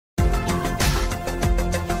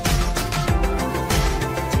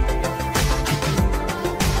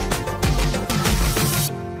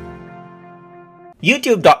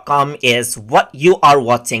YouTube.com is what you are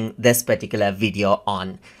watching this particular video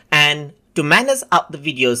on. And to manage out the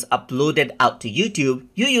videos uploaded out to YouTube,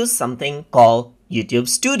 you use something called YouTube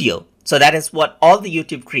Studio. So that is what all the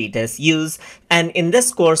YouTube creators use. And in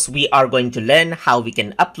this course, we are going to learn how we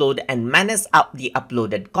can upload and manage out the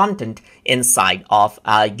uploaded content inside of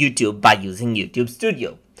YouTube by using YouTube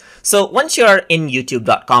Studio. So once you're in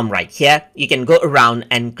youtube.com right here, you can go around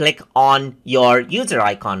and click on your user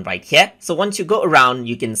icon right here. So once you go around,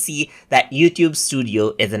 you can see that YouTube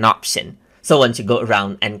Studio is an option. So once you go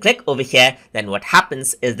around and click over here, then what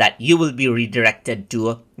happens is that you will be redirected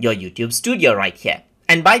to your YouTube Studio right here.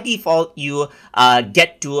 And by default, you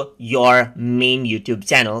get to your main YouTube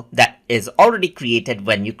channel that is already created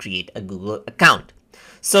when you create a Google account.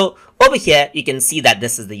 So over here, you can see that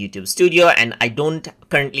this is the YouTube Studio, and I don't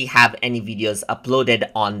currently have any videos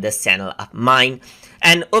uploaded on this channel of mine.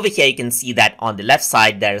 And over here, you can see that on the left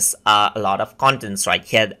side, there's a lot of contents right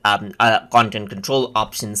here, content control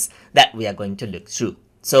options that we are going to look through.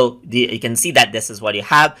 So you can see that this is what you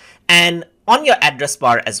have. And on your address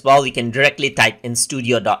bar as well, you can directly type in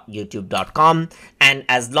studio.youtube.com. And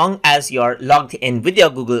as long as you're logged in with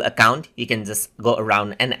your Google account, you can just go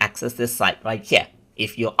around and access this site right here.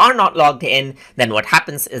 If you are not logged in, then what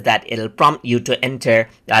happens is that it'll prompt you to enter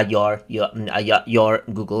your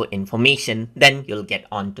Google information. Then you'll get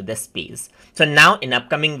onto this page. So now in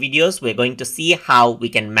upcoming videos, we're going to see how we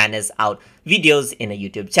can manage out videos in a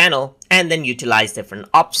YouTube channel and then utilize different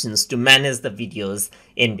options to manage the videos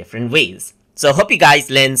in different ways. So hope you guys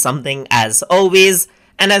learned something as always.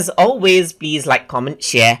 And as always, please like, comment,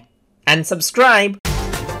 share, and subscribe.